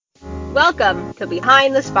Welcome to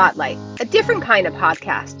Behind the Spotlight, a different kind of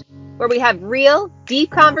podcast where we have real,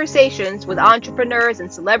 deep conversations with entrepreneurs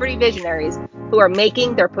and celebrity visionaries who are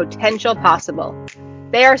making their potential possible.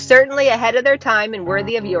 They are certainly ahead of their time and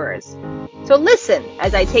worthy of yours. So listen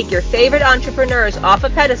as I take your favorite entrepreneurs off a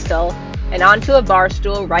pedestal and onto a bar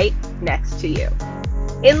stool right next to you.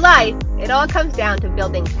 In life, it all comes down to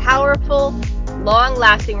building powerful,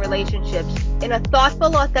 long-lasting relationships in a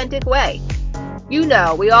thoughtful, authentic way. You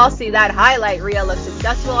know, we all see that highlight reel of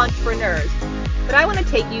successful entrepreneurs, but I want to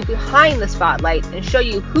take you behind the spotlight and show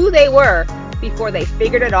you who they were before they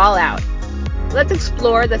figured it all out. Let's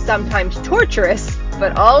explore the sometimes torturous,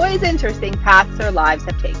 but always interesting paths their lives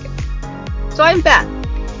have taken. So I'm Beth,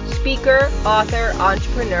 speaker, author,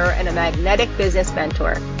 entrepreneur, and a magnetic business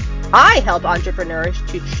mentor. I help entrepreneurs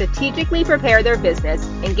to strategically prepare their business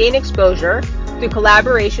and gain exposure through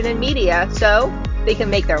collaboration and media so they can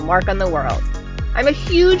make their mark on the world. I'm a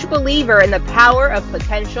huge believer in the power of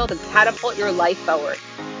potential to catapult your life forward.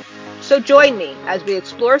 So join me as we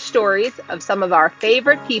explore stories of some of our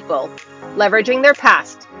favorite people leveraging their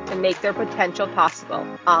past to make their potential possible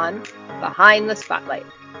on Behind the Spotlight.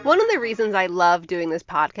 One of the reasons I love doing this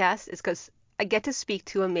podcast is because I get to speak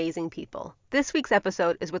to amazing people. This week's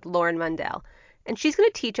episode is with Lauren Mundell, and she's going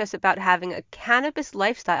to teach us about having a cannabis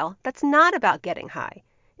lifestyle that's not about getting high.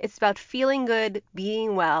 It's about feeling good,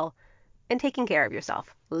 being well, and taking care of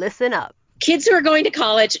yourself. Listen up. Kids who are going to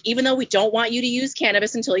college, even though we don't want you to use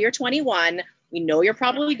cannabis until you're 21, we know you're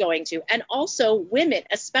probably going to. And also women,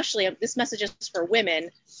 especially, this message is for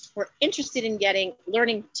women who are interested in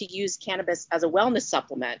learning to use cannabis as a wellness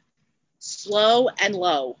supplement. Slow and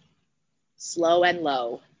low. Slow and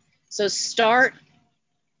low. So start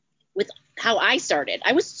with how I started.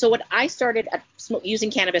 I started using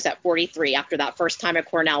cannabis at 43 after that first time at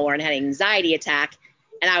Cornell where I had an anxiety attack.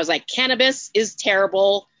 And I was like, cannabis is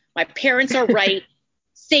terrible. My parents are right.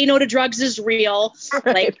 Say no to drugs is real.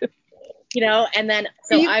 Right. Like, and then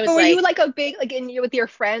Were you like a big, with your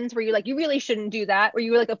friends, were you like, you really shouldn't do that? Were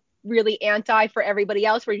you like a really anti for everybody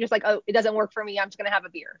else? Were you just like, oh, it doesn't work for me, I'm just going to have a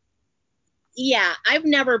beer? Yeah, I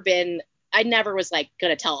never was like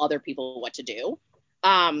going to tell other people what to do.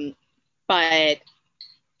 But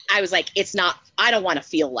I was like, I don't want to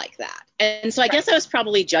feel like that. And so I guess I was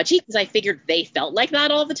probably judgy because I figured they felt like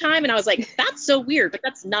that all the time. And I was like, that's so weird, but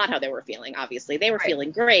that's not how they were feeling. Obviously they were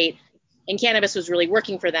feeling great and cannabis was really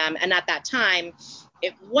working for them. And at that time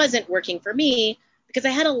it wasn't working for me because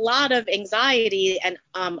I had a lot of anxiety and,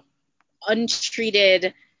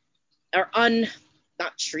 untreated or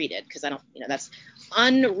not treated because I don't, that's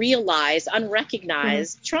unrealized,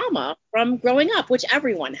 unrecognized trauma from growing up, which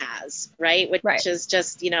everyone has, right? Which is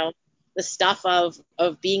just, the stuff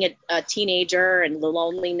of being a teenager and the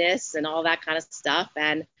loneliness and all that kind of stuff.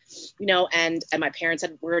 And, and my parents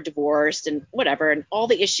were divorced and whatever, and all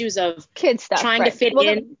the issues of kid stuff, trying to fit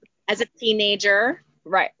in as a teenager.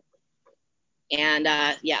 Right. And,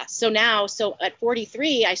 so at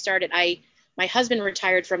 43, my husband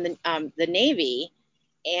retired from the Navy,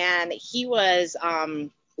 and he was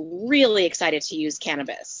really excited to use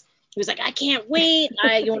cannabis. He was like, I can't wait.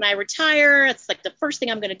 When I retire, it's like the first thing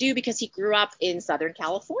I'm going to do because he grew up in Southern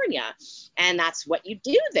California, and that's what you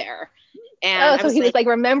do there. And so he was like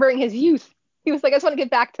remembering his youth. He was like, I just want to get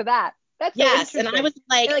back to that. That's so interesting. And I was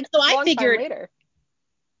like, so I figured,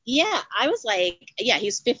 I was like,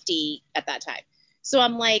 he's 50 at that time. So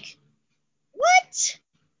I'm like, what?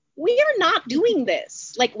 We are not doing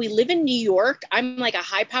this. Like, we live in New York. I'm like a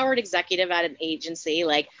high-powered executive at an agency.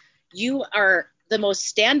 Like, you are the most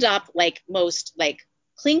stand-up, most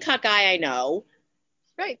clean-cut guy I know.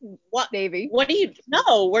 Right. What, Navy. What do you?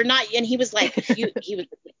 No, we're not. And he was like, he was.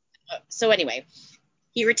 So anyway,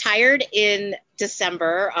 he retired in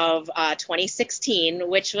December of 2016,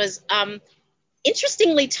 which was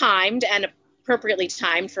interestingly timed and appropriately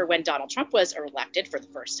timed for when Donald Trump was elected for the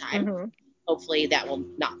first time. Mm-hmm. Hopefully that will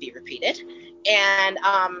not be repeated. And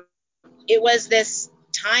it was this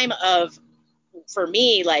time of, for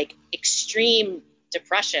me, like extreme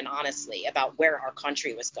depression, honestly, about where our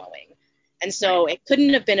country was going. And so it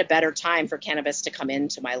couldn't have been a better time for cannabis to come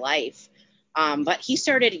into my life. But he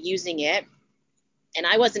started using it, and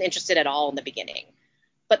I wasn't interested at all in the beginning.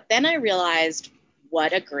 But then I realized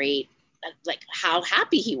what a great, how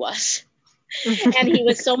happy he was. And he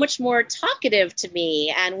was so much more talkative to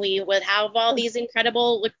me, and we would have all these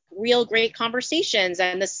incredible, real great conversations,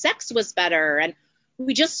 and the sex was better. And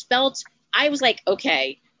we just felt, I was like,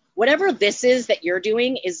 okay, whatever this is that you're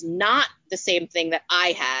doing is not the same thing that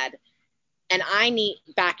I had. And I need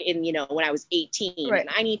back in, when I was 18, and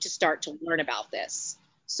I need to start to learn about this.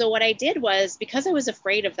 So what I did was, because I was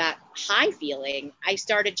afraid of that high feeling, I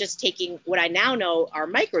started just taking what I now know are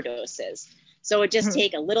microdoses. So I would just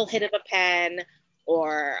take a little hit of a pen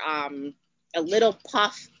or a little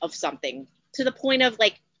puff of something, to the point of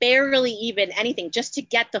like barely even anything, just to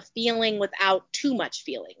get the feeling without too much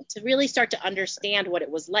feeling, to really start to understand what it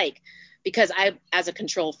was like. Because I, as a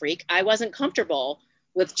control freak, I wasn't comfortable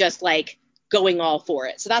with just like going all for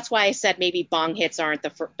it. So that's why I said maybe bong hits aren't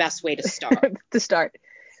the best way to start. To start.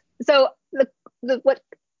 So what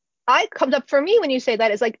I comes up for me when you say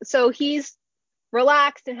that is like, so he's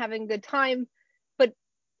relaxed and having a good time, but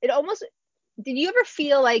it almost, did you ever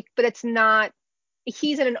feel like, but it's not,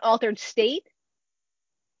 he's in an altered state?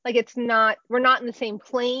 Like it's not, we're not in the same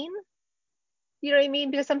plane. You know what I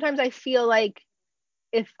mean? Because sometimes I feel like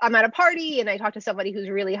if I'm at a party and I talk to somebody who's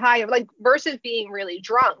really high, like versus being really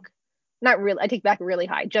drunk, not really, I take back really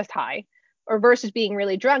high, just high, or versus being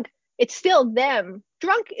really drunk, it's still them.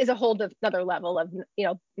 Drunk is a whole another level of,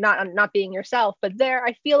 not being yourself. But there,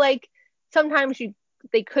 I feel like sometimes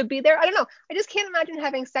they could be there. I don't know. I just can't imagine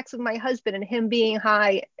having sex with my husband and him being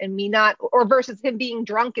high and me not, or versus him being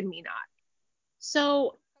drunk and me not.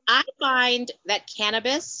 So I find that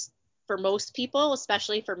cannabis, for most people,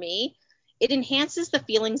 especially for me, it enhances the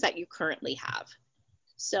feelings that you currently have.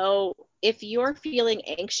 So if you're feeling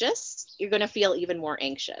anxious, you're going to feel even more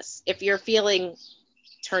anxious. If you're feeling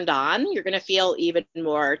turned on, you're going to feel even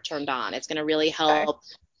more turned on. It's going to really help. Okay.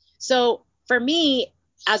 So for me,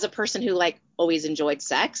 as a person who like always enjoyed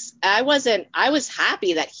sex, I was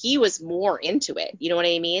happy that he was more into it. You know what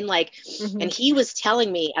I mean? Like, and he was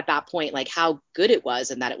telling me at that point, like how good it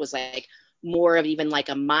was, and that it was like more of even like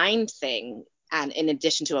a mind thing, and in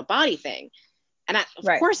addition to a body thing. And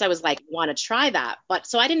of course I was like, want to try that. But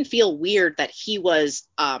so I didn't feel weird that he was,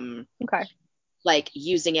 like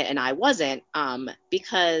using it and I wasn't,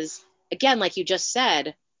 because again, like you just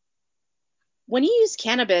said, when you use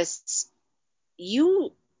cannabis,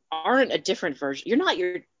 you aren't a different version.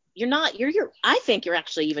 I think you're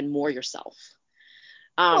actually even more yourself.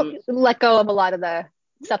 Let go of a lot of the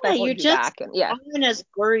stuff that holds you back. And aren't as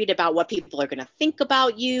worried about what people are going to think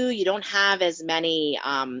about you. You don't have as many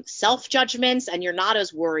self-judgments, and you're not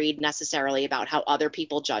as worried necessarily about how other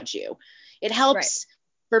people judge you. It helps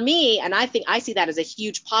for me, and I think I see that as a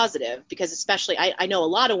huge positive, because especially I know a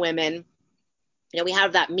lot of women, we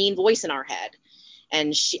have that mean voice in our head.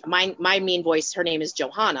 And my mean voice, her name is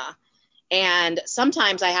Johanna. And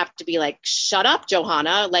sometimes I have to be like, shut up,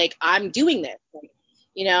 Johanna, like I'm doing this,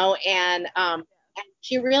 and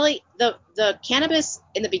she really, the cannabis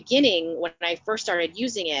in the beginning, when I first started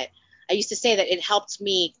using it, I used to say that it helped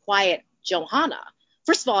me quiet Johanna.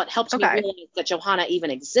 First of all, it helped me realize that Johanna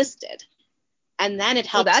even existed. And then it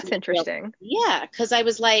helped. Oh, that's interesting. Because I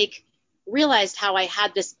was like, realized how I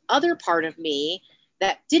had this other part of me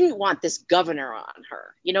that didn't want this governor on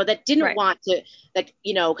her, that didn't want to, like,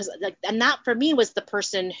 because like, and that for me was the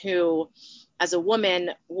person who, as a woman,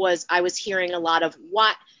 I was hearing a lot of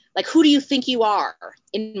who do you think you are,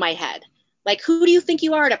 in my head? Like, who do you think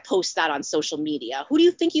you are to post that on social media? Who do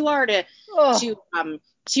you think you are to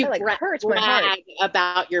brag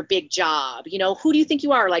about your big job? Who do you think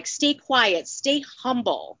you are? Like, stay quiet, stay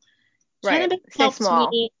humble. Cannabis helps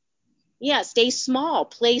me. Yeah, stay small,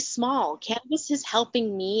 play small. Cannabis is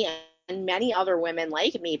helping me and many other women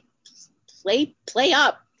like me play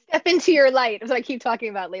up. Step into your light, is what I keep talking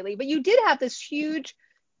about lately. But you did have this huge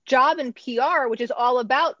job in PR, which is all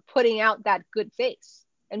about putting out that good face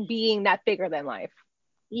and being that bigger than life.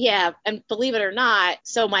 Yeah, and believe it or not,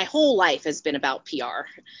 so my whole life has been about PR.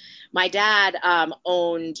 My dad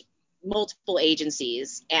owned multiple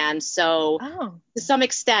agencies, and so to some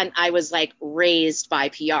extent I was like raised by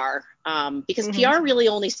PR, because PR really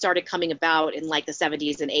only started coming about in like the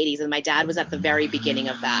 70s and 80s, and my dad was at the very beginning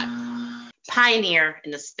of that. Pioneer in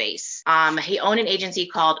the space. He owned an agency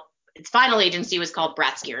its final agency was called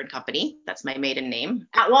Bratskier and Company. That's my maiden name.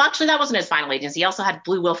 Well, actually, that wasn't his final agency. He also had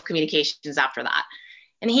Blue Wolf Communications after that.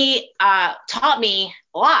 And he taught me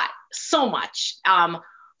a lot, so much.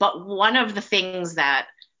 But one of the things that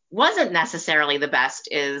wasn't necessarily the best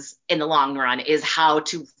in the long run is how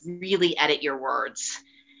to really edit your words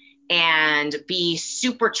and be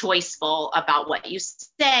super choiceful about what you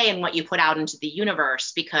say and what you put out into the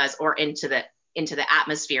universe, or into the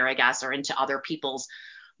atmosphere, I guess, or into other people's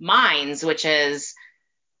minds, which is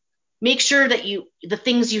make sure that the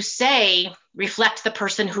things you say reflect the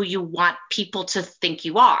person who you want people to think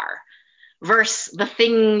you are, versus the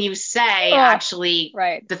thing you say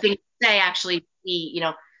the thing you say actually be,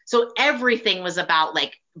 so everything was about,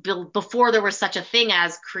 like, before there was such a thing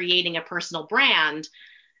as creating a personal brand,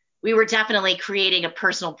 we were definitely creating a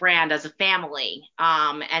personal brand as a family.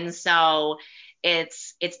 And so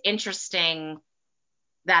it's interesting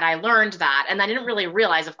that I learned that. And I didn't really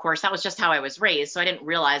realize, of course, that was just how I was raised. So I didn't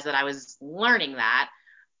realize that I was learning that.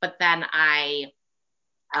 But then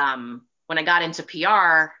when I got into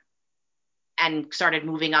PR and started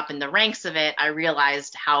moving up in the ranks of it, I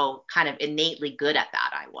realized how kind of innately good at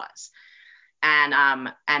that I was,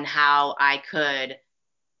 and how I could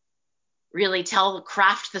really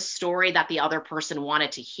craft the story that the other person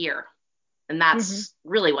wanted to hear. And that's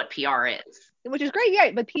really what PR is. Which is great,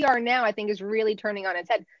 yeah. But PR now, I think, is really turning on its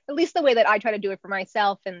head. At least the way that I try to do it for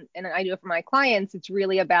myself, and I do it for my clients. It's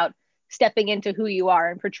really about stepping into who you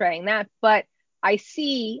are and portraying that. But I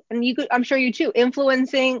see, and I'm sure you too,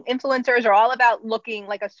 influencers are all about looking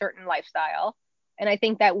like a certain lifestyle, and I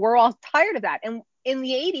think that we're all tired of that. And in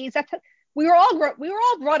the '80s, we were all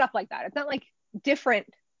brought up like that. It's not like different,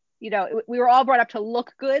 we were all brought up to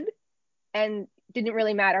look good, and didn't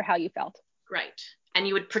really matter how you felt. Right. And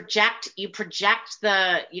you project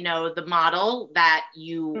the, the model that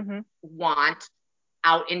you want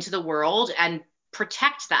out into the world and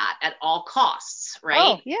protect that at all costs, right?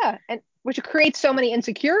 Oh, yeah. And which creates so many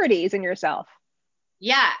insecurities in yourself.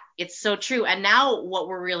 Yeah, it's so true. And now what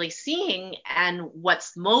we're really seeing, and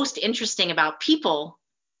what's most interesting about people,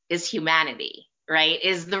 is humanity, right?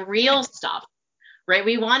 Is the real stuff, right?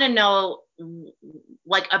 We want to know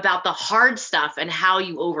like about the hard stuff and how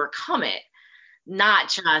you overcome it, not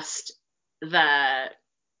just the,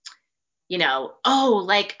 oh,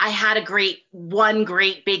 like I had one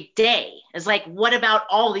great big day. It's like, what about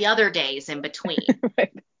all the other days in between?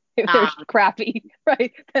 Right. If they're crappy,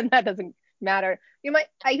 right? Then that doesn't matter.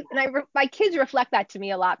 My kids reflect that to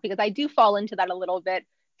me a lot, because I do fall into that a little bit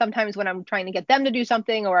sometimes when I'm trying to get them to do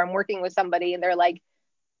something, or I'm working with somebody and they're like,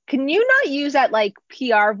 can you not use that like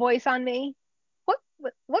PR voice on me?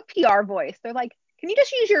 What PR voice? They're like, can you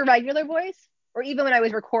just use your regular voice? Or even when I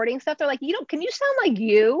was recording stuff, they're like, can you sound like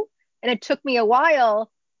you? And it took me a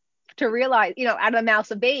while to realize, out of the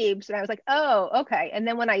mouths of babes. And I was like, oh, okay. And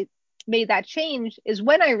then when I made that change is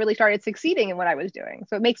when I really started succeeding in what I was doing.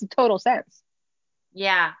 So it makes total sense.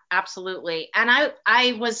 Yeah, absolutely. And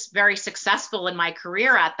I was very successful in my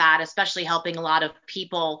career at that, especially helping a lot of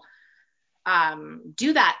people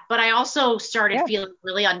do that. But I also started feeling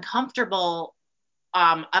really uncomfortable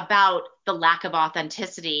about the lack of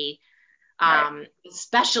authenticity,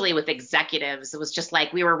 especially with executives. It was just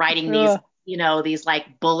like we were writing these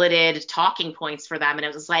like bulleted talking points for them. And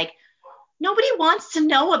it was like, nobody wants to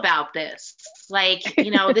know about this. Like,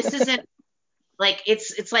 this isn't like,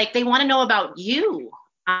 it's like they want to know about you,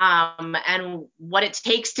 and what it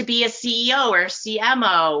takes to be a CEO or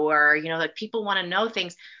CMO, or, like people want to know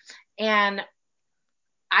things. And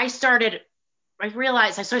I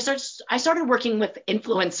realized I started working with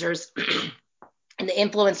influencers in the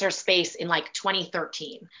influencer space in like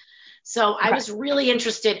 2013. So I was really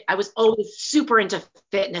interested. I was always super into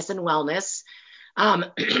fitness and wellness.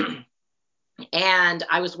 And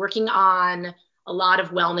I was working on a lot of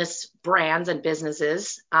wellness brands and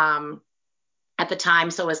businesses at the time.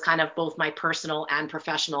 So it was kind of both my personal and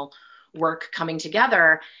professional work coming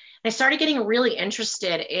together. And I started getting really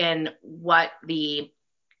interested in what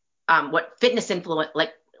fitness influence,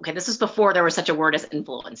 like, okay, this is before there was such a word as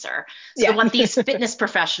influencer. So what these fitness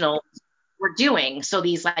professionals were doing. So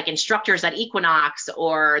these like instructors at Equinox,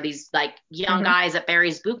 or these like young guys at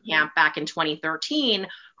Barry's Boot Camp back in 2013,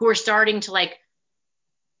 who were starting to like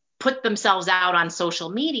put themselves out on social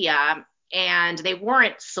media. And they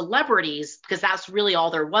weren't celebrities, because that's really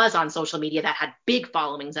all there was on social media that had big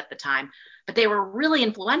followings at the time. But they were really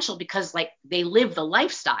influential because like they live the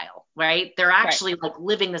lifestyle, right? They're actually like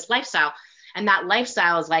living this lifestyle. And that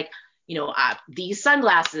lifestyle is like, these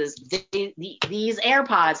sunglasses, these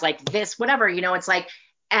AirPods, like this, whatever, it's like,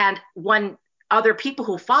 and when other people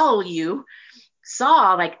who follow you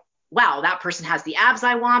saw like, wow, that person has the abs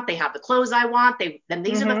I want, they have the clothes I want, then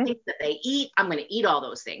these are the things that they eat, I'm going to eat all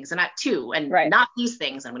those things, and that too, and not these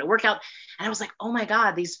things, I'm going to work out. And I was like, oh my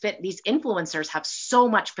God, these influencers have so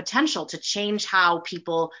much potential to change how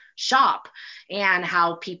people shop and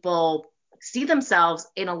how people see themselves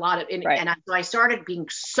in a lot of, and so I started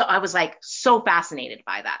I was like so fascinated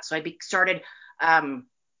by that. So I started a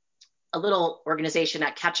little organization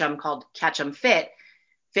at Ketchum called Ketchum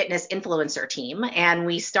Fitness Influencer Team. And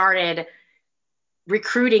we started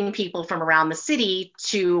recruiting people from around the city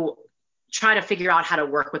to try to figure out how to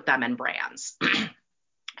work with them and brands.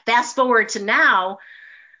 Fast forward to now,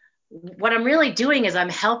 what I'm really doing is I'm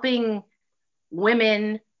helping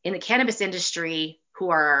women in the cannabis industry who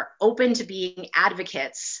are open to being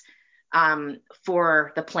advocates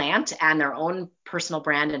for the plant and their own personal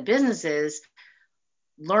brand and businesses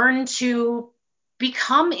learn to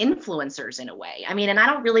become influencers in a way. I mean, and I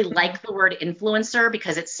don't really like the word influencer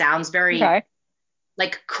because it sounds very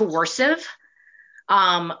like coercive,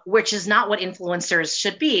 which is not what influencers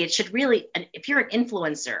should be. It should really, if you're an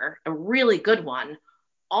influencer, a really good one,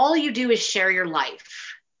 all you do is share your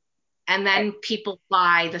life. And then people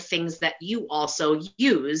buy the things that you also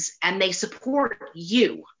use and they support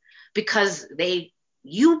you because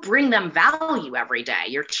you bring them value every day.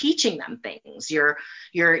 You're teaching them things.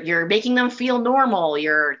 You're making them feel normal.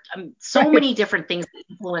 You're so many different things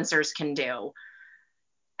that influencers can do.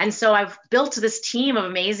 And so I've built this team of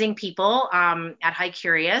amazing people at High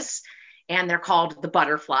Curious, and they're called the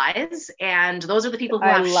Butterflies. And those are the people who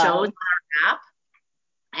have shows on our app.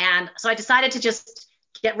 And so I decided to just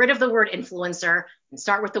get rid of the word influencer and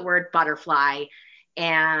start with the word butterfly.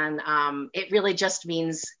 And it really just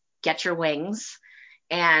means get your wings.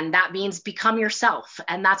 And that means become yourself.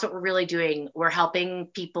 And that's what we're really doing. We're helping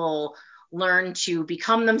people learn to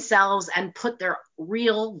become themselves and put their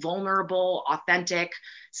real, vulnerable, authentic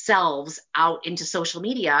selves out into social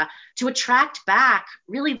media to attract back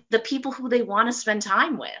really the people who they want to spend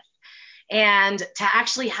time with. And to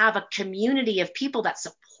actually have a community of people that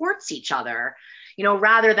supports each other,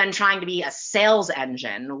 rather than trying to be a sales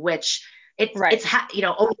engine, which it's over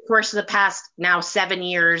the course of the past now 8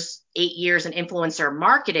 years in influencer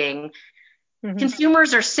marketing,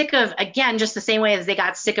 consumers are sick of, again, just the same way as they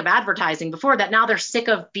got sick of advertising before that, now they're sick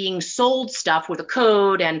of being sold stuff with a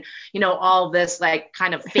code and, all this like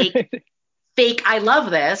kind of fake, I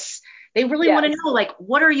love this. They really want to know, like,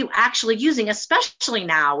 what are you actually using, especially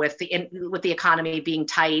now with the economy being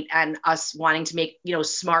tight and us wanting to make,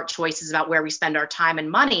 smart choices about where we spend our time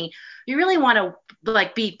and money. You really want to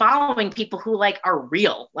like be following people who like are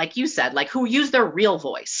real, like you said, like who use their real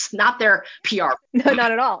voice, not their PR. No,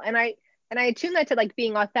 not at all. And I attune that to like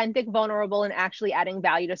being authentic, vulnerable, and actually adding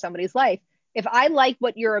value to somebody's life. If I like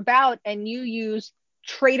what you're about and you use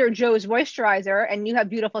Trader Joe's moisturizer and you have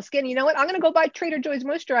beautiful skin, you know what? I'm going to go buy Trader Joe's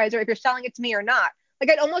moisturizer if you're selling it to me or not. Like,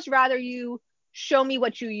 I'd almost rather you show me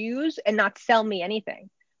what you use and not sell me anything.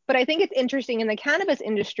 But I think it's interesting in the cannabis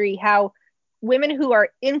industry how women who are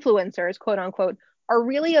influencers, quote unquote, are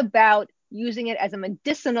really about using it as a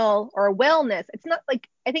medicinal or a wellness. It's not like,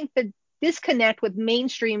 I think the disconnect with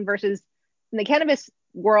mainstream versus in the cannabis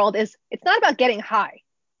world is it's not about getting high.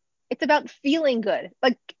 It's about feeling good.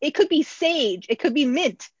 Like it could be sage, it could be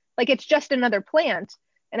mint. Like it's just another plant.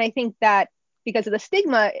 And I think that because of the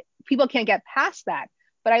stigma, people can't get past that.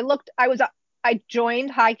 But I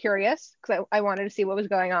joined High Curious because I wanted to see what was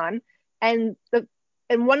going on. And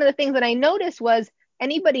one of the things that I noticed was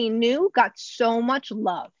anybody new got so much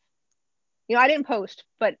love. I didn't post,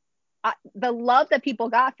 but the love that people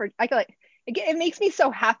got it makes me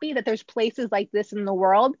so happy that there's places like this in the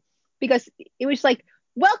world, because it was like,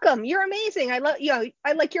 welcome, you're amazing. I love,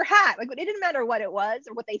 I like your hat. Like it didn't matter what it was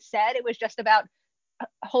or what they said. It was just about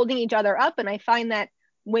holding each other up. And I find that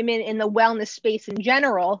women in the wellness space in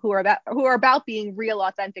general who are about being real,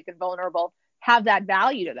 authentic, and vulnerable have that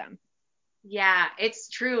value to them. Yeah, it's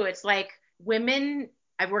true. It's like women,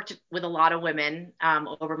 I've worked with a lot of women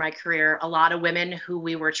over my career, a lot of women who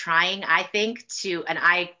we were trying, I think, and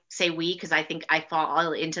I say we because I think I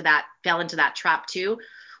fell into that trap too.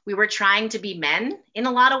 We were trying to be men in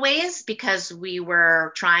a lot of ways because we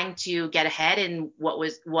were trying to get ahead in what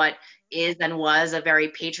is and was a very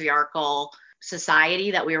patriarchal society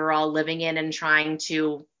that we were all living in and trying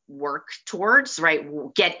to work towards, right?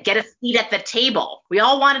 Get a seat at the table. We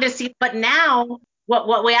all wanted a seat, but now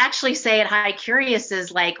what we actually say at High Curious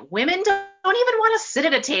is like women don't even want to sit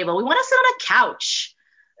at a table. We want to sit on a couch.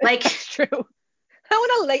 Like that's true. I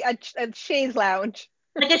want a chaise lounge.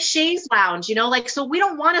 Like a chaise lounge, like, so we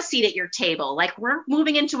don't want a seat at your table. Like we're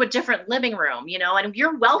moving into a different living room, and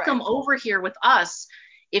you're welcome over here with us.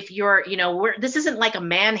 If you're, this isn't like a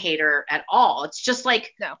man hater at all. It's just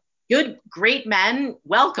like good, great men,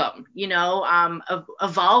 welcome,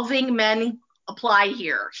 evolving men apply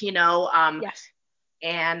here, yes.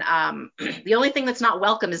 And the only thing that's not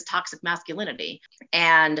welcome is toxic masculinity.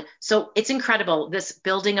 And so it's incredible, this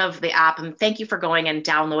building of the app. And thank you for going and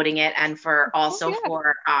downloading it and for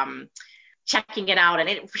for checking it out. And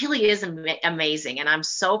it really is amazing. And I'm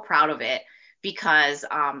so proud of it because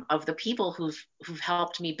of the people who've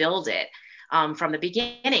helped me build it from the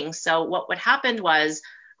beginning. So what happened was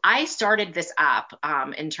I started this app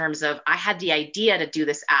in terms of I had the idea to do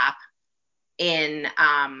this app in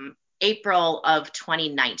April of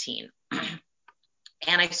 2019.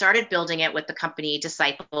 And I started building it with the company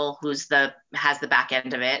Disciple, has the back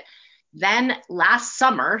end of it. Then last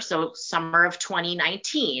summer, so summer of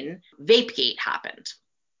 2019, VapeGate happened,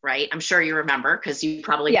 right? I'm sure you remember because you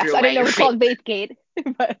probably Yes, threw I away didn't know your it was vape. called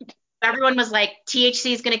VapeGate, but Everyone was like,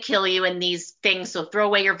 THC is going to kill you in these things, so throw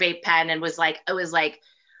away your vape pen. And it was like,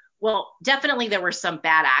 well, definitely there were some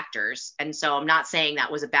bad actors. And so I'm not saying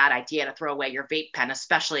that was a bad idea to throw away your vape pen,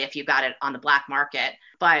 especially if you got it on the black market.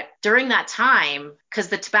 But during that time, because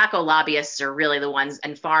the tobacco lobbyists are really the ones,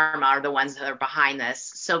 and pharma are the ones that are behind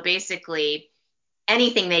this. So basically,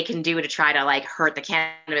 anything they can do to try to like hurt the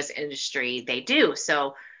cannabis industry, they do.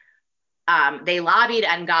 So they lobbied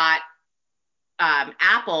and got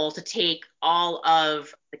Apple to take all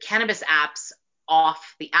of the cannabis apps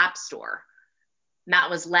off the App Store. And that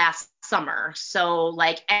was last summer. So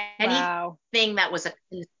like wow. anything that was a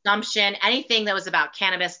consumption, anything that was about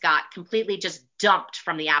cannabis got completely just dumped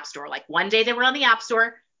from the App Store. Like one day they were on the App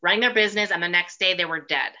Store running their business, and the next day they were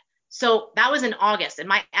dead. So that was in August, and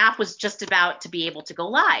my app was just about to be able to go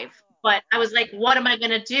live. But I was like, what am I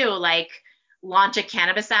going to do? Like launch a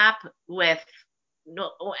cannabis app with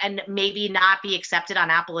and maybe not be accepted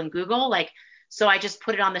on Apple and Google. Like, so I just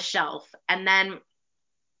put it on the shelf. And then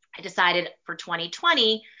I decided for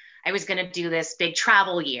 2020, I was going to do this big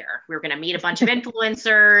travel year. We were going to meet a bunch of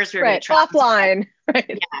influencers. We were going Right. to travel Offline. Right.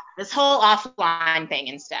 yeah, this whole offline thing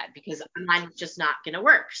instead, because online was just not going to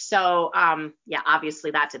work. So, yeah,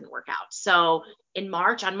 obviously that didn't work out. So in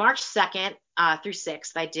March, on March 2nd through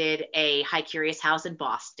 6th, I did a High Curious House in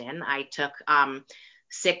Boston. I took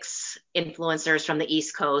 6 influencers from the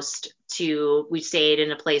East Coast we stayed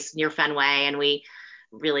in a place near Fenway, and we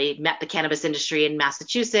really met the cannabis industry in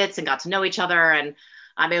Massachusetts and got to know each other. And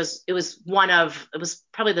it was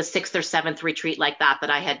probably the 6th or 7th retreat like that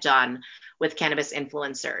I had done with cannabis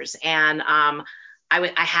influencers. And I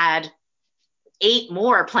had 8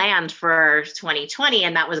 more planned for 2020,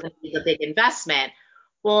 and that was going to be the big investment.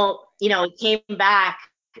 Well, came back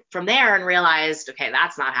from there and realized, okay,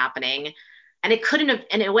 that's not happening. And it couldn't have,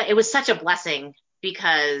 and it was such a blessing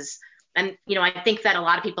because, and I think that a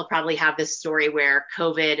lot of people probably have this story where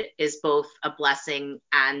COVID is both a blessing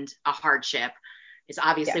and a hardship. It's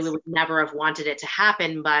obviously Yes. we would never have wanted it to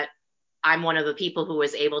happen, but I'm one of the people who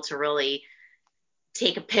was able to really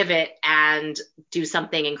take a pivot and do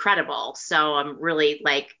something incredible. So I'm really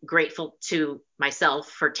like grateful to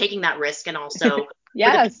myself for taking that risk, and also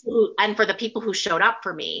yes. for the people who showed up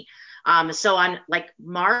for me. So on like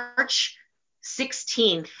March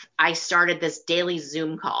 16th, I started this daily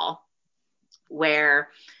Zoom call where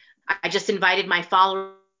I just invited my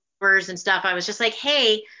followers and stuff. I was just like,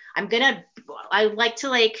 hey, I like to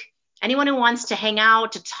like anyone who wants to hang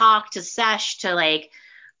out, to talk, to sesh, to like,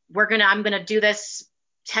 I'm going to do this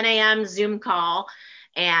 10 a.m. Zoom call.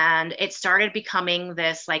 And it started becoming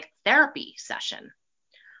this like therapy session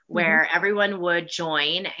where everyone would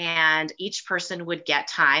join, and each person would get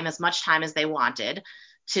time, as much time as they wanted,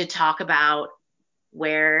 to talk about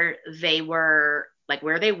where they were,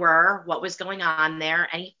 what was going on there,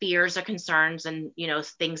 any fears or concerns, and,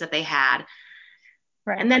 things that they had.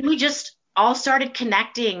 Right. And then we just all started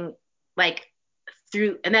connecting like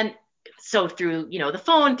through the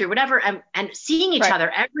phone, through whatever, and seeing each other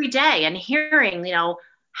every day and hearing,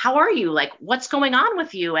 how are you? Like, what's going on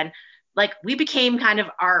with you? And like, we became kind of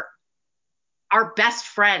our best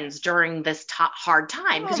friends during this hard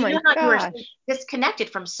time, because you were so disconnected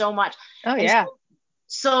from so much. Oh, yeah.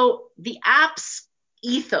 So the app's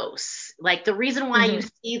ethos, like the reason why you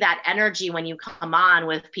see that energy when you come on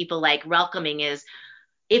with people like welcoming is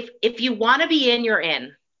if you want to be in, you're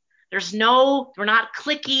in. We're not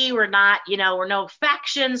cliquey. We're not, we're no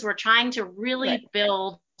factions. We're trying to really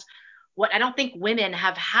build what I don't think women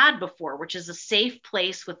have had before, which is a safe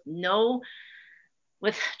place with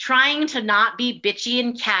trying to not be bitchy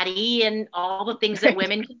and catty and all the things that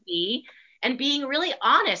women can be, and being really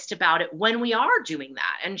honest about it when we are doing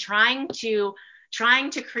that, and trying to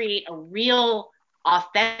create a real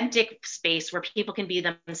authentic space where people can be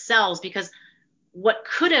themselves. Because what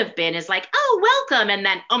could have been is like, oh, welcome. And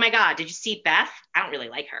then, oh my God, did you see Beth? I don't really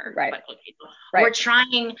like her. Right. But okay. We're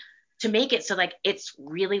trying to make it so like it's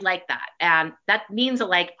really like that. And that means that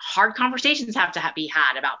like hard conversations have to be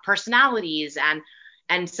had about personalities.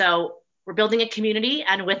 And so we're building a community.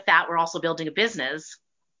 And with that, we're also building a business.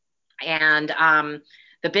 And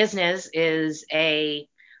the business is a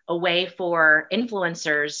way for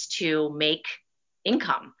influencers to make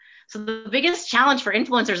income. So the biggest challenge for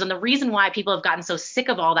influencers, and the reason why people have gotten so sick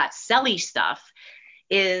of all that selly stuff,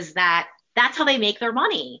 is that that's how they make their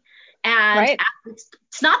money. And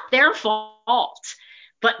it's not their fault,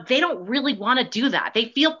 but they don't really want to do that.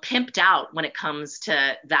 They feel pimped out when it comes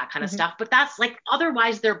to that kind of stuff. But that's like,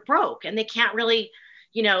 otherwise they're broke and they can't really,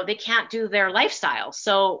 they can't do their lifestyle.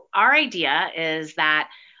 So our idea is that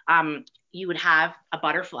you would have a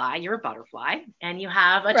butterfly, you're a butterfly, and you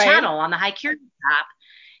have a Right. channel on the High Curious app,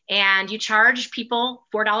 and you charge people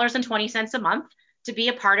 $4.20 a month to be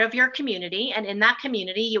a part of your community. And in that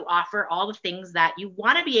community, you offer all the things that you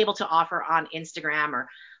want to be able to offer on Instagram or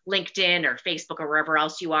LinkedIn or Facebook or wherever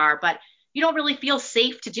else you are, but you don't really feel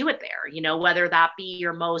safe to do it there, whether that be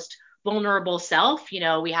your most vulnerable self.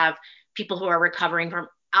 We have people who are recovering from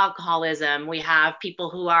alcoholism. We have people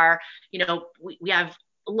who are, we have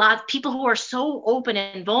a lot of people who are so open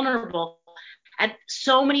and vulnerable, and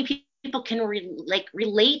so many people can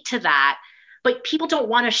relate to that, but people don't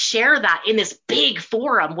want to share that in this big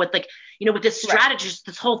forum with with this strategist,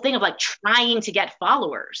 this whole thing of trying to get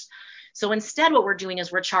followers. So instead, what we're doing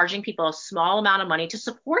is we're charging people a small amount of money to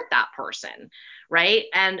support that person, right?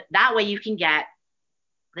 And that way you can get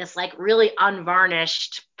this really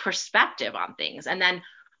unvarnished perspective on things. And then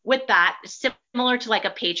with that, similar to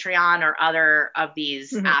a Patreon or other of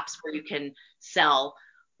these apps where you can sell,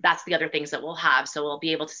 that's the other things that we'll have. So we'll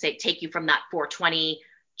be able to take you from that 420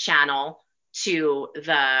 channel to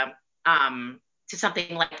the to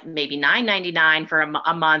something like maybe $9.99 for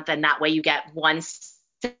a month, and that way you get one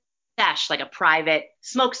sesh, like a private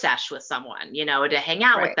smoke sesh with someone, to hang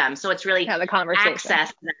out with them. So it's really have a conversation. Access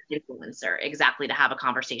to that influencer, exactly, to have a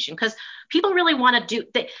conversation, because people really want to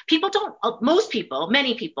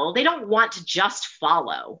many people, they don't want to just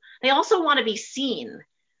follow. They also want to be seen.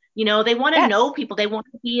 They want to know people. They want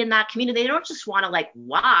to be in that community. They don't just want to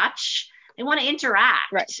watch. They want to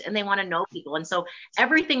interact, and they want to know people. And so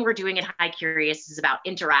everything we're doing at High Curious is about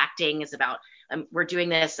interacting, is about, we're doing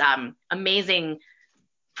this amazing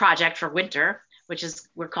project for winter, which is,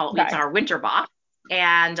 it's our winter box.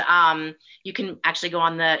 And you can actually go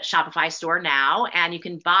on the Shopify store now, and you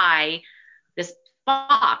can buy this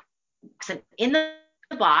box. And in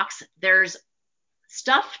the box, there's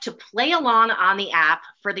stuff to play along on the app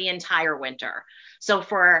for the entire winter. So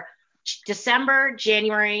for December,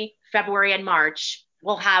 January, February, and March,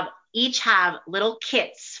 we'll each have little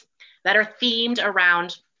kits that are themed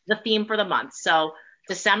around the theme for the month. So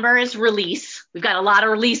December is release. We've got a lot of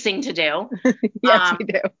releasing to do. Yes, we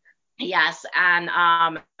do. Yes, and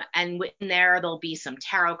in there'll be some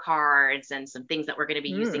tarot cards and some things that we're going to be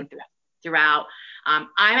using throughout. I'm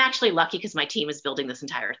actually lucky because my team is building this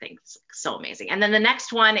entire thing. It's so amazing. And then the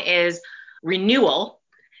next one is renewal,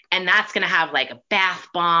 and that's going to have a bath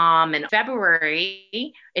bomb. And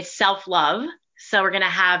February, it's self-love. So we're going to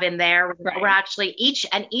have in there, we're actually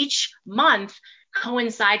each month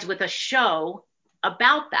coincides with a show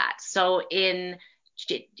about that. So in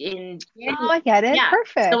I get it. Yeah.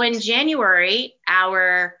 Perfect. So in January,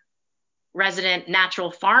 our resident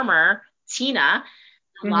natural farmer, Tina,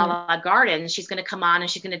 Lala Gardens, she's going to come on and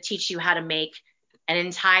she's going to teach you how to make an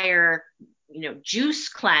entire, juice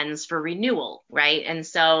cleanse for renewal, right? And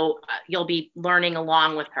so you'll be learning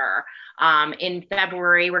along with her. In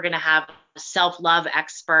February, we're going to have self-love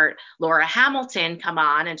expert Laura Hamilton come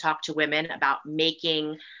on and talk to women about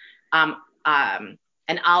making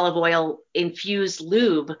an olive oil infused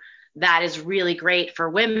lube that is really great for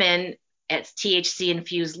women. It's THC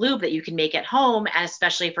infused lube that you can make at home, and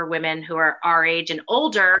especially for women who are our age and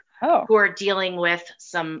older, who are dealing with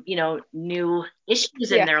some, new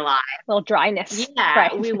issues in their lives. A little dryness.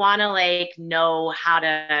 Yeah, we want to know how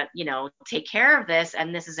to, take care of this,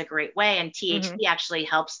 and this is a great way. And THC actually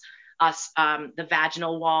helps us, the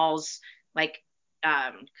vaginal walls,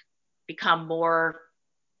 become more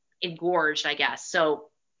engorged, I guess. So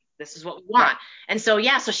this is what we want. And so,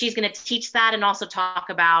 so she's going to teach that and also talk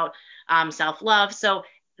about self-love. So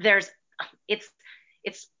it's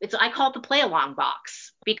I call it the play along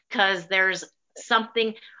box, because there's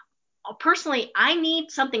something, personally, I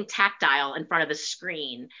need something tactile in front of the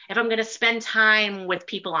screen if I'm going to spend time with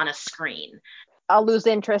people on a screen. I'll lose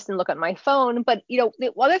interest and look at my phone. But,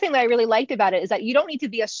 the other thing that I really liked about it is that you don't need to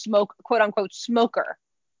be a quote unquote smoker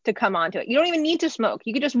to come onto it. You don't even need to smoke.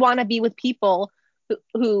 You could just want to be with people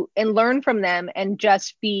who and learn from them, and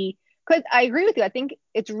just be, because I agree with you. I think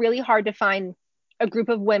it's really hard to find a group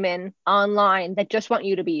of women online that just want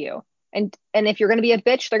you to be you. And if you're going to be a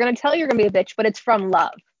bitch, they're going to tell you you're going to be a bitch, but it's from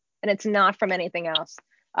love and it's not from anything else.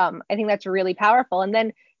 I think that's really powerful. And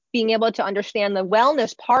then being able to understand the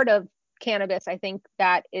wellness part of cannabis, I think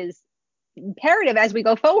that is imperative as we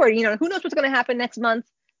go forward. Who knows what's going to happen next month,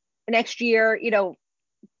 next year,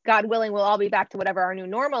 God willing, we'll all be back to whatever our new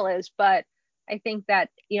normal is. But I think that,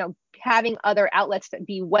 having other outlets that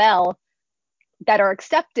be well, that are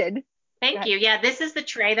accepted. Thank you. Yeah, this is the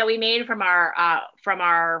tray that we made from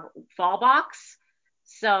our fall box.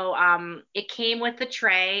 So it came with the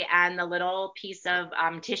tray and the little piece of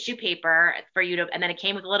tissue paper for you to, and then it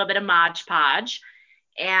came with a little bit of Mod Podge.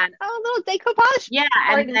 And Oh, a little decoupage yeah,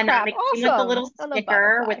 art and and then craft. they came with the Awesome. little I love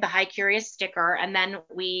sticker, with butterfly. the High Curious sticker, and then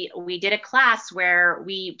we did a class where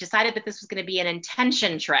we decided that this was going to be an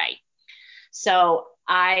intention tray. So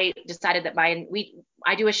I decided that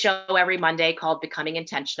I do a show every Monday called Becoming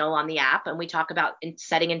Intentional on the app, and we talk about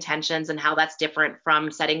setting intentions and how that's different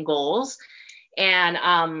from setting goals.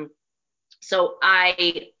 And so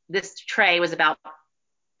this tray was about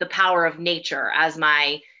the power of nature as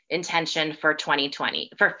my intention for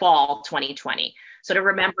 2020, for fall 2020. So to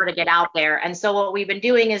remember to get out there. And so what we've been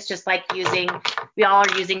doing is just like we all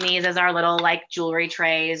are using these as our little like jewelry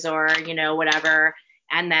trays or, whatever.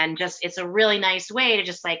 And then it's a really nice way to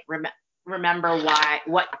just like remember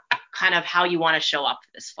what kind of how you want to show up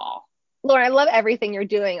this fall. Lauren, I love everything you're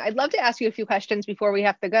doing. I'd love to ask you a few questions before we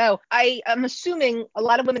have to go. I am assuming a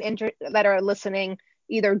lot of women that are listening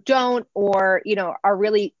either don't or, are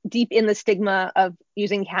really deep in the stigma of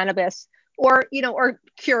using cannabis or, or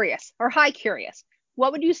curious or high curious.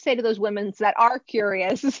 What would you say to those women that are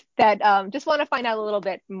curious that just want to find out a little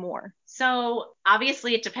bit more? So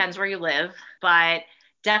obviously it depends where you live, but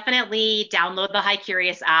definitely download the High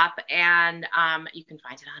Curious app, and you can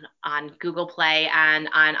find it on Google Play and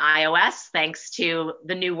on iOS. Thanks to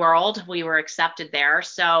the new world, we were accepted there.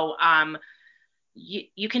 So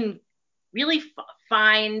you can really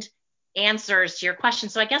find answers to your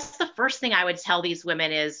questions. So I guess the first thing I would tell these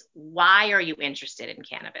women is, why are you interested in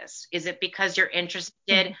cannabis? Is it because you're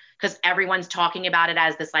interested because everyone's talking about it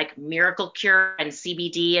as this like miracle cure and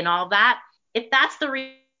CBD and all that? If that's the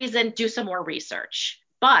reason, do some more research.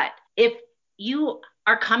 But if you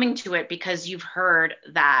are coming to it because you've heard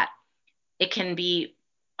that it can be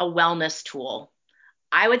a wellness tool,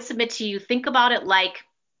 I would submit to you, think about it like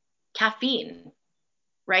caffeine,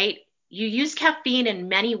 right? You use caffeine in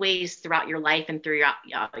many ways throughout your life and throughout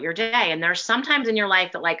your day. And there's sometimes in your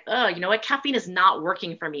life that like, oh, you know what? Caffeine is not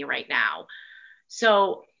working for me right now.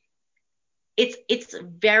 So it's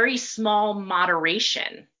very small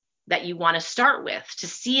moderation that you want to start with to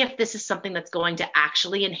see if this is something that's going to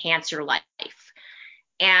actually enhance your life.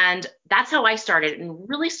 And that's how I started, in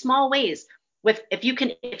really small ways. If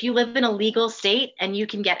you live in a legal state and you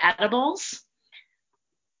can get edibles,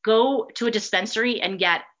 go to a dispensary and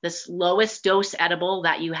get this lowest dose edible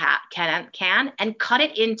that you can and cut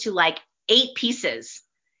it into like 8 pieces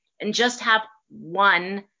and just have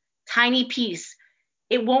one tiny piece.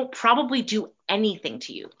 It won't probably do anything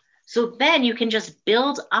to you. So then you can just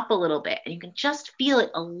build up a little bit and you can just feel it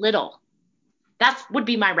a little. That would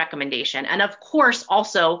be my recommendation. And of course,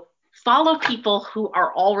 also follow people who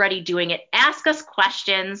are already doing it. Ask us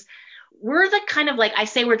questions. We're the kind of like, I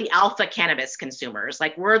say, we're the alpha cannabis consumers.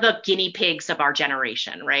 Like, we're the guinea pigs of our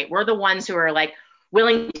generation, right? We're the ones who are like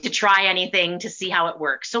willing to try anything to see how it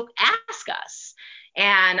works. So ask us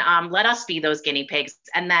and let us be those guinea pigs.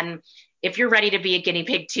 And then if you're ready to be a guinea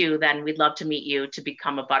pig too, then we'd love to meet you to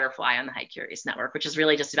become a butterfly on the High Curious Network, which is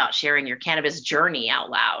really just about sharing your cannabis journey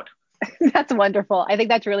out loud. That's wonderful. I think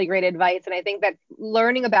that's really great advice. And I think that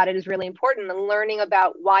learning about it is really important, and learning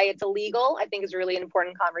about why it's illegal, I think, is a really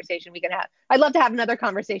important conversation we can have. I'd love to have another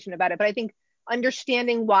conversation about it, but I think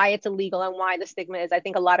understanding why it's illegal and why the stigma is, I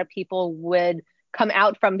think a lot of people would come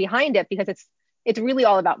out from behind it because it's really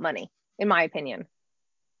all about money, in my opinion.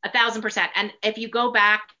 1,000%. And if you go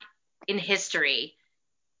back in history,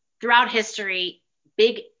 throughout history,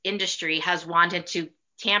 big industry has wanted to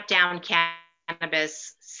tamp down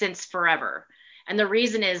cannabis since forever. And the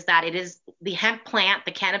reason is that it is the hemp plant,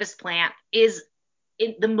 the cannabis plant is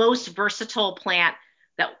the most versatile plant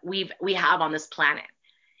that we have on this planet.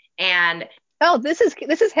 And oh, this is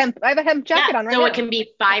hemp. I have a hemp jacket on right so now. it can be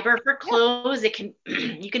fiber for clothes. It can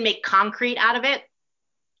you can make concrete out of it.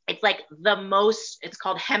 It's like it's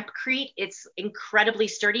called hempcrete. It's incredibly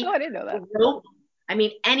sturdy. Oh, I didn't know that. Rope, I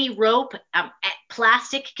mean, any rope,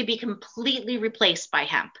 plastic can be completely replaced by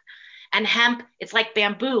hemp. And hemp, it's like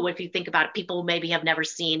bamboo. If you think about it, people maybe have never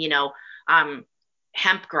seen,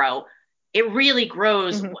 hemp grow. It really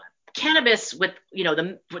grows. Mm-hmm. Cannabis with,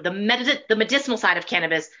 the medicinal side of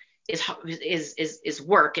cannabis is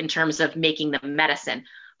work in terms of making the medicine.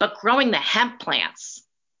 But growing the hemp plants,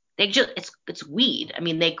 it's weed. I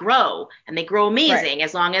mean, they grow and they grow amazing, right,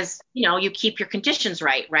 as long as, you keep your conditions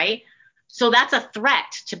right? So that's a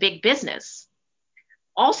threat to big business.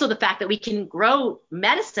 Also, the fact that we can grow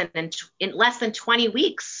medicine in less than 20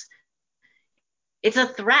 weeks, it's a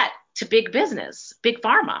threat to big business, big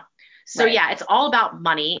pharma. So right, yeah, it's all about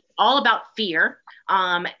money, all about fear.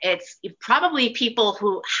 It's probably people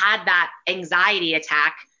who had that anxiety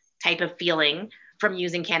attack type of feeling from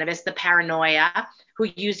using cannabis, the paranoia, who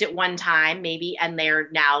used it one time maybe, and they're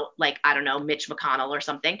now like, I don't know, Mitch McConnell or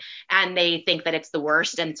something, and they think that it's the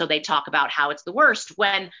worst. And so they talk about how it's the worst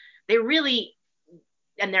when they really,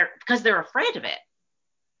 and because they're afraid of it.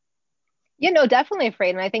 Yeah, no, definitely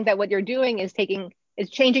afraid. And I think that what you're doing is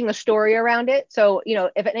changing the story around it. So,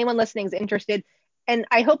 if anyone listening is interested, and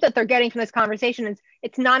I hope that they're getting from this conversation,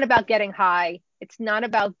 it's not about getting high. It's not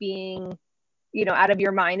about being, out of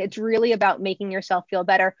your mind. It's really about making yourself feel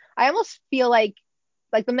better. I almost feel like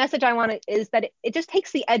the message I want is that it just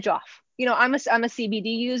takes the edge off. I'm a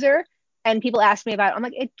CBD user, and people ask me about it. I'm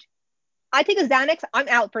like, I take a Xanax, I'm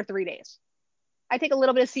out for 3 days. I take a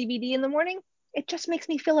little bit of CBD in the morning. It just makes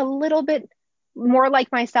me feel a little bit more like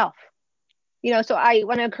myself. So I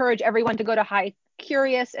want to encourage everyone to go to High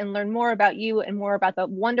Curious and learn more about you and more about the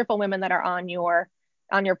wonderful women that are on your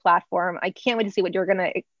platform. I can't wait to see what you're going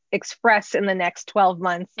to express in the next 12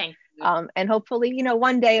 months. Thank you. And hopefully,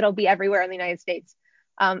 one day it'll be everywhere in the United States.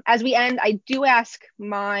 As we end, I do ask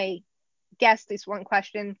my guests this one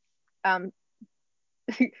question. I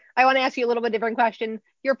want to ask you a little bit different question.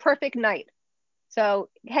 Your perfect night. So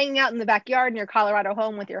hanging out in the backyard in your Colorado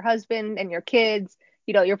home with your husband and your kids,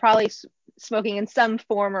 you're probably smoking in some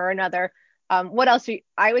form or another. What else?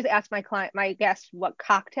 I always ask my guests what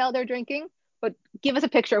cocktail they're drinking, but give us a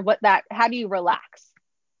picture of how do you relax?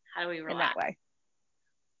 How do we relax? In that way?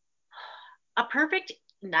 A perfect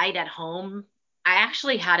night at home. I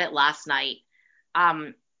actually had it last night.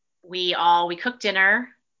 We cooked dinner,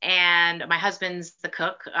 and my husband's the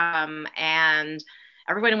cook, and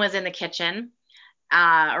everyone was in the kitchen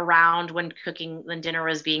around when dinner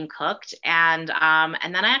was being cooked, and then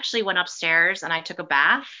I actually went upstairs and I took a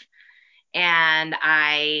bath, and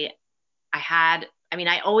I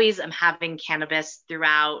always am having cannabis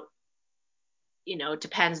throughout. It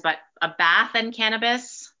depends, but a bath and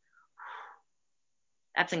cannabis.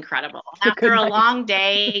 That's incredible. After a long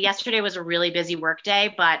day, yesterday was a really busy work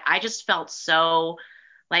day, but I just felt so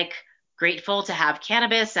like grateful to have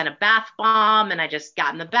cannabis and a bath bomb. And I just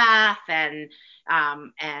got in the bath and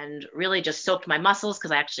really just soaked my muscles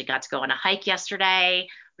because I actually got to go on a hike yesterday,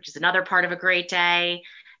 which is another part of a great day.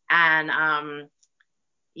 And I'm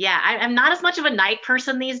not as much of a night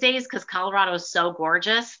person these days because Colorado is so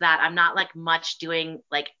gorgeous that I'm not like much doing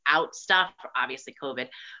like out stuff, obviously COVID,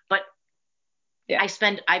 but yeah.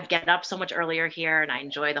 I get up so much earlier here and I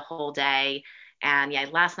enjoy the whole day. And yeah,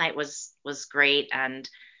 last night was great. And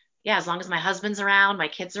yeah, as long as my husband's around, my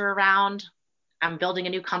kids are around, I'm building a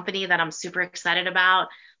new company that I'm super excited about.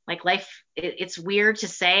 Like life, it's weird to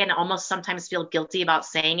say and almost sometimes feel guilty about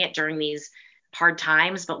saying it during these hard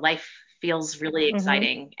times, but life feels really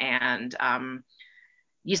exciting. And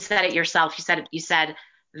you said it yourself. You said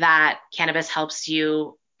that cannabis helps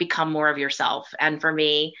you become more of yourself. And for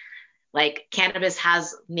me, like cannabis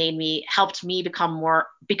has helped me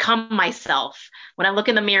become myself. When I look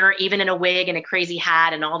in the mirror, even in a wig and a crazy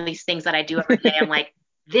hat and all these things that I do every day, I'm like,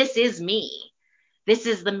 this is me. This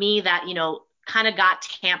is the me that, kind of got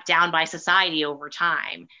tamped down by society over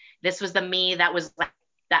time. This was the me that was like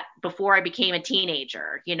that before I became a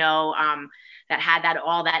teenager, that had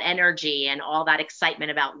all that energy and all that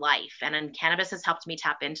excitement about life. And then cannabis has helped me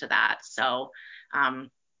tap into that. So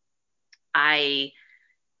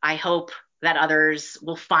I hope that others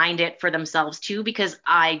will find it for themselves too, because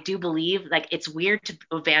I do believe like it's weird to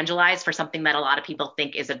evangelize for something that a lot of people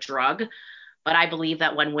think is a drug. But I believe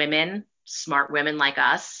that when women, smart women like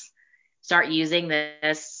us, start using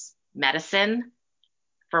this medicine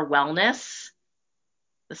for wellness,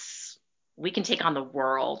 we can take on the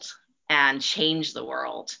world and change the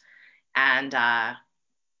world. And I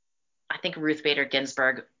think Ruth Bader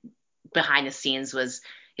Ginsburg behind the scenes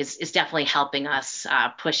is definitely helping us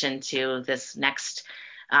push into this next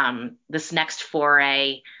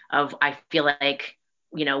foray of, I feel like,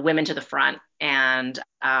 women to the front, and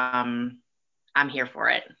I'm here for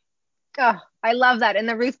it. Oh, I love that. And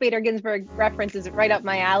the Ruth Bader Ginsburg reference is right up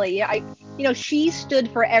my alley. Yeah, she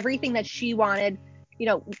stood for everything that she wanted.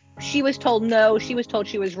 She was told no, she was told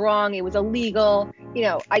she was wrong. It was illegal.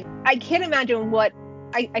 I can't imagine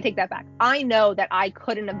I take that back. I know that I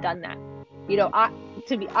couldn't have done that.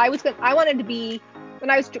 I wanted to be, when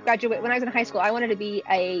I was in high school, I wanted to be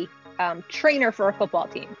a trainer for a football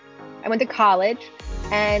team. I went to college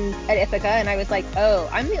and at Ithaca, and I was like, oh,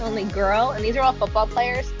 I'm the only girl, and these are all football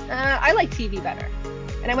players. I like TV better.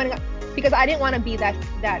 And I went because I didn't want to be that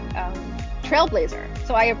trailblazer.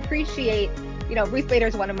 So I appreciate, Ruth Bader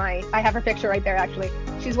is I have her picture right there, actually.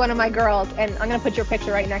 She's one of my girls, and I'm going to put your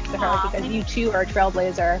picture right next to her because you too are a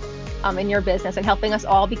trailblazer in your business and helping us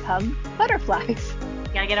all become butterflies.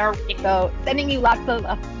 Gotta get our. So sending you lots of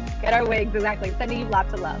love. Get our wigs, exactly. Sending you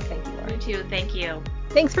lots of love. Thank you, Lauren. You too. Thank you.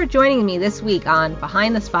 Thanks for joining me this week on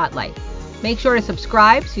Behind the Spotlight. Make sure to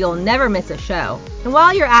subscribe so you'll never miss a show. And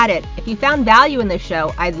while you're at it, if you found value in this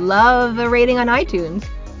show, I'd love a rating on iTunes.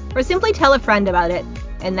 Or simply tell a friend about it,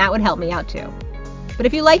 and that would help me out too. But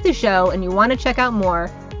if you like the show and you want to check out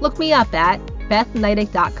more, look me up at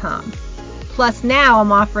bethneidick.com. Plus now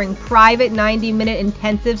I'm offering private 90-minute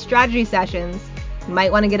intensive strategy sessions. You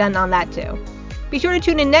might want to get on that too. Be sure to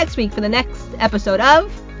tune in next week for the next episode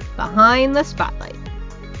of Behind the Spotlight.